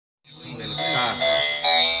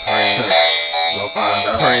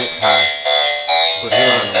crank high. Put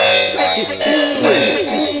it on the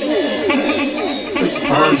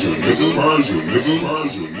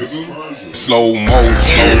slow motion.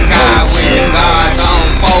 In the sky with the gods on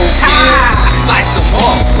focus. Slice them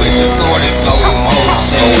up with the sword in slow motion.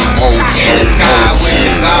 In the sky with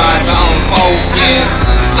the gods on focus.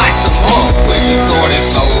 Slice them up with the sword in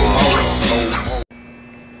slow motion.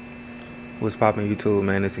 What's poppin' YouTube,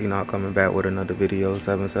 man? It's Enoch coming back with another video.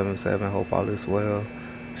 777. Hope all is well.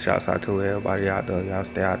 Shouts out to everybody out there. Y'all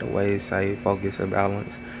stay out the way, safe, focus, and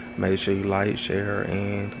balance. Make sure you like, share,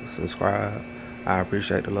 and subscribe. I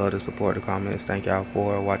appreciate the love, the support, the comments. Thank y'all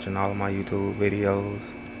for watching all of my YouTube videos.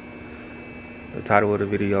 The title of the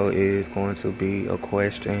video is going to be a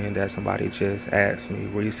question that somebody just asked me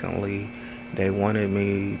recently. They wanted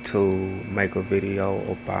me to make a video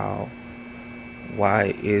about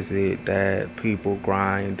why is it that people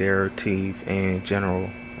grind their teeth in general,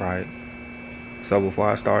 right? So before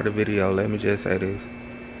I start the video, let me just say this.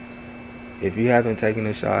 If you haven't taken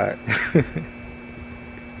a shot,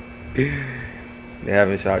 they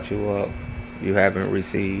haven't shot you up, you haven't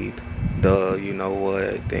received the you know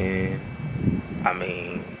what, then I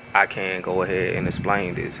mean, I can go ahead and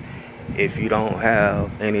explain this. If you don't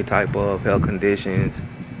have any type of health conditions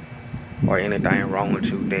or anything wrong with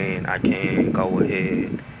you, then I can go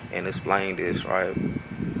ahead and explain this, right?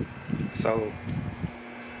 So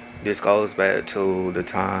this goes back to the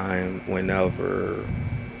time whenever,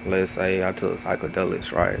 let's say, I took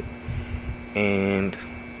psychedelics, right? And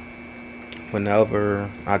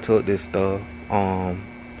whenever I took this stuff,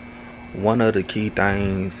 one of the key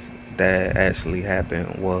things that actually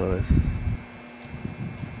happened was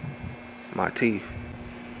my teeth.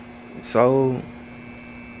 So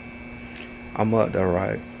I'm up there,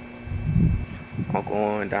 right? I'm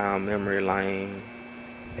going down memory lane,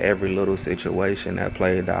 every little situation that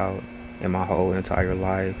played out in my whole entire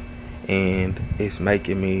life, and it's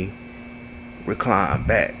making me recline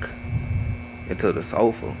back into the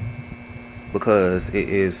sofa because it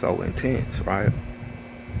is so intense, right?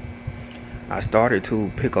 I started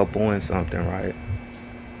to pick up on something, right?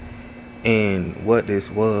 And what this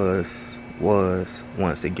was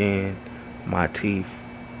once again my teeth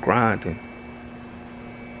grinding.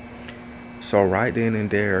 So right then and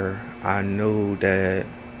there, I knew that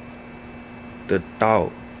the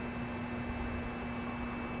thought,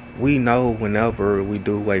 we know whenever we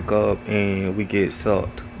do wake up and we get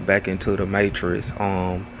sucked back into the matrix,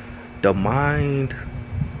 the mind,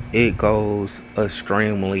 it goes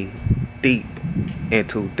extremely deep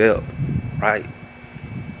into depth, right?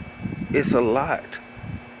 It's a lot.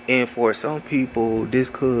 And for some people, this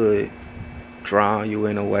could drown you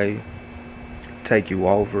in a way, take you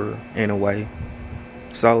over in a way.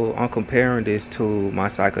 So I'm comparing this to my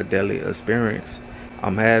psychedelic experience.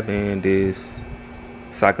 I'm having this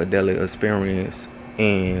psychedelic experience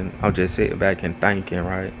and I'm just sitting back and thinking,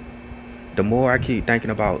 right? The more I keep thinking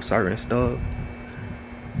about certain stuff,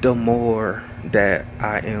 the more that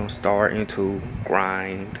I am starting to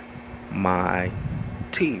grind my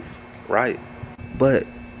teeth, right? But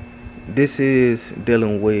this is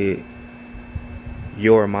dealing with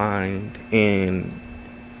your mind and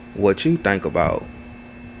what you think about,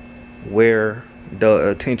 where the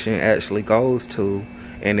attention actually goes to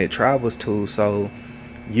and it travels to. So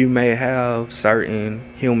you may have certain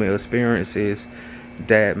human experiences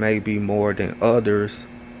that may be more than others,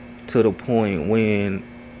 to the point when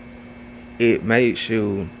it makes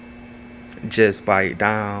you just bite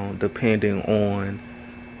down, depending on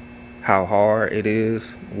how hard it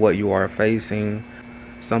is, what you are facing.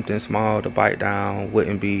 Something small to bite down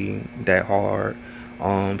wouldn't be that hard.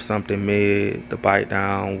 Something mid to bite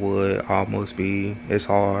down would almost be as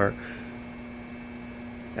hard.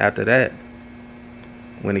 After that,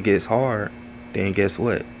 when it gets hard, then guess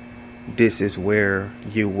what? This is where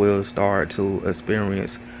you will start to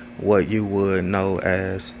experience what you would know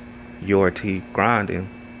as your teeth grinding.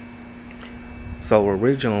 So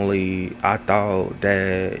originally, I thought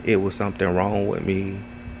that it was something wrong with me.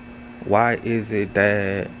 Why is it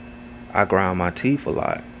that I grind my teeth a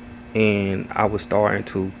lot? And I was starting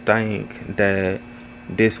to think that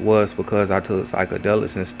this was because I took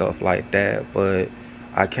psychedelics and stuff like that. But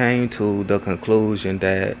I came to the conclusion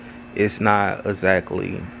that it's not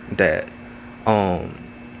exactly that.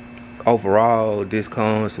 Overall, this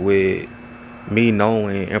comes with me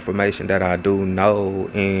knowing information that I do know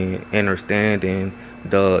and understanding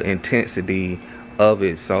the intensity of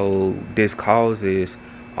it. So this causes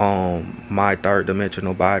my third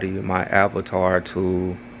dimensional body, my avatar,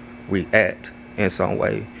 to react in some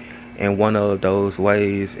way. And one of those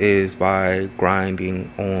ways is by grinding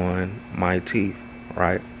on my teeth,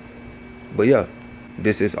 right? But yeah,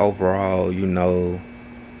 this is overall, you know,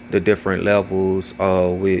 the different levels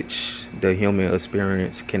which the human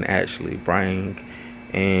experience can actually bring.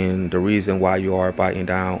 And the reason why you are biting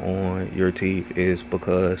down on your teeth is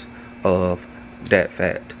because of that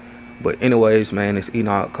fact. But anyways, man, it's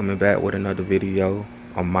Enoch coming back with another video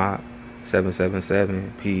on my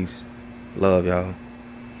 777. Peace. Love y'all.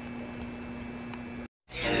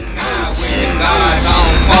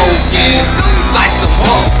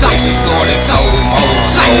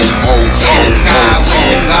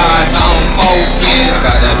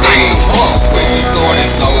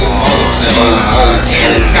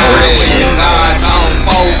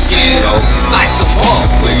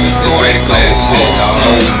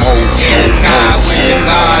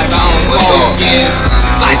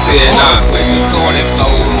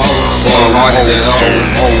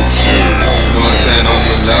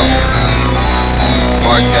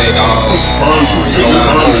 Arcade,